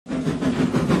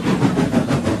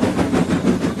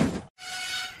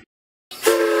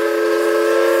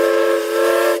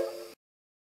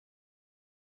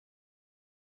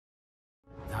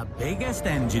biggest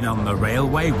engine on the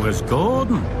railway was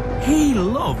Gordon. He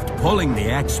loved pulling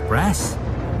the express,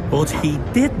 but he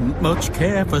didn't much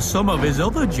care for some of his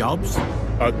other jobs.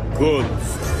 A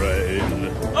goods train!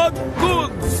 A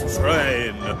goods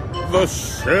train! The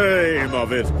shame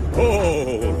of it!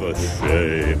 Oh, the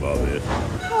shame of it!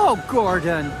 Oh,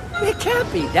 Gordon, it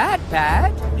can't be that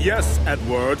bad. Yes,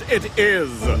 Edward, it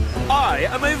is. I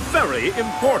am a very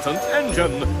important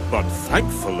engine, but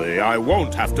thankfully I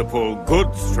won't have to pull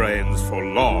goods trains for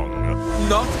long.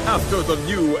 Not after the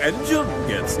new engine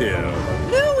gets here.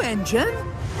 New engine?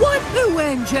 What new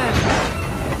engine?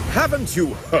 Haven't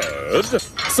you heard?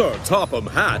 Sir Topham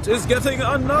Hatt is getting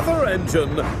another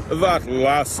engine. That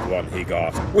last one he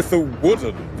got, with the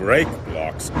wooden brake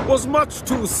blocks, was much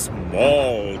too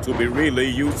small to be really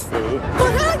useful.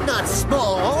 But I'm not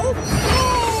small!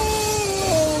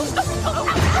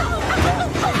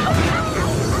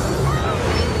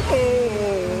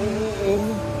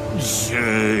 Oh,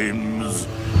 James.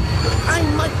 I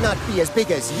might not be as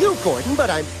big as you, Gordon, but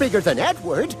I'm bigger than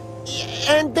Edward.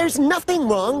 And there's nothing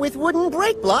wrong with wooden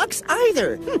brake blocks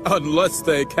either. Unless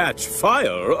they catch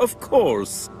fire, of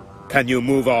course. Can you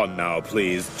move on now,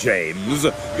 please, James?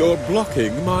 You're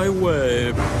blocking my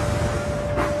way.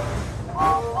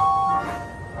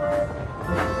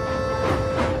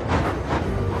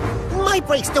 My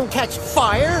brakes don't catch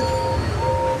fire.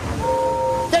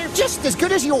 They're just as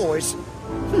good as yours.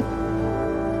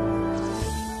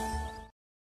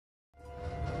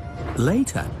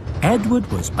 Later,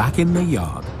 Edward was back in the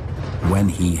yard when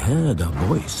he heard a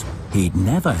voice he'd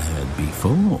never heard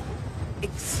before.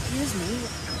 Excuse me,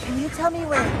 can you tell me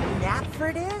where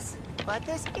Knapford is? But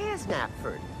this is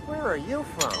Knapford. Where are you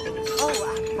from?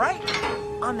 Oh, right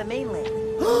on the mainland.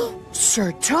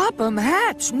 Sir Topham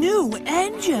Hatt's new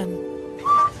engine.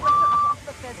 That's where all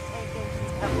the best tank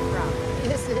engines come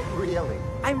from. Is it really?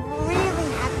 I'm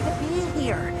really happy to be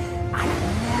here. I've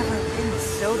never been to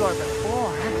Sodor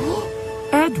before.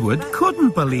 Edward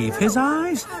couldn't believe his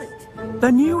eyes. The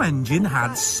new engine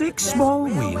had 6 small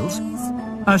wheels,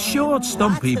 a short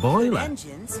stumpy boiler,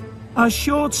 a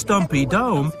short stumpy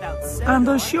dome, and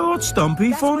a short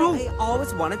stumpy funnel. I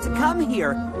always wanted to come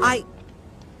here.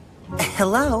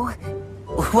 Hello?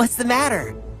 What's the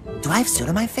matter? Do I have soot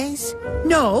on my face?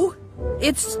 No,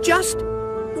 it's just,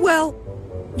 well,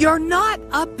 you're not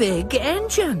a big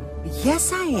engine.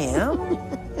 Yes, I am.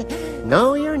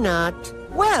 No, you're not.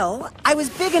 Well, I was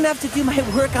big enough to do my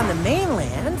work on the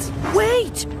mainland.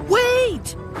 Wait!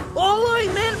 All I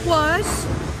meant was,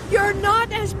 you're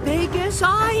not as big as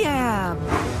I am.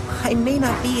 I may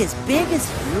not be as big as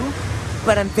you,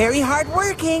 but I'm very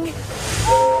hardworking.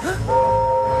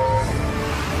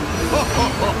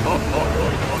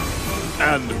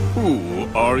 And who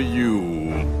are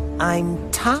you? I'm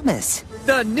Thomas.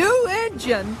 The new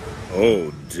engine.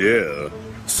 Oh, dear.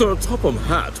 Sir Topham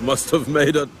Hatt must have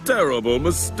made a terrible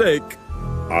mistake.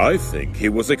 I think he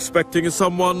was expecting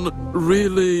someone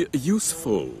really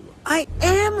useful. I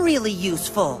am really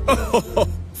useful.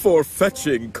 For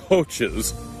fetching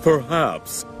coaches,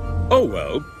 perhaps. Oh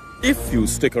well, if you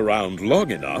stick around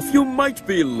long enough, you might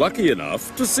be lucky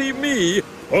enough to see me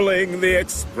pulling the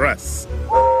express.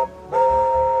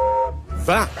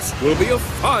 That will be a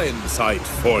fine sight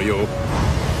for you.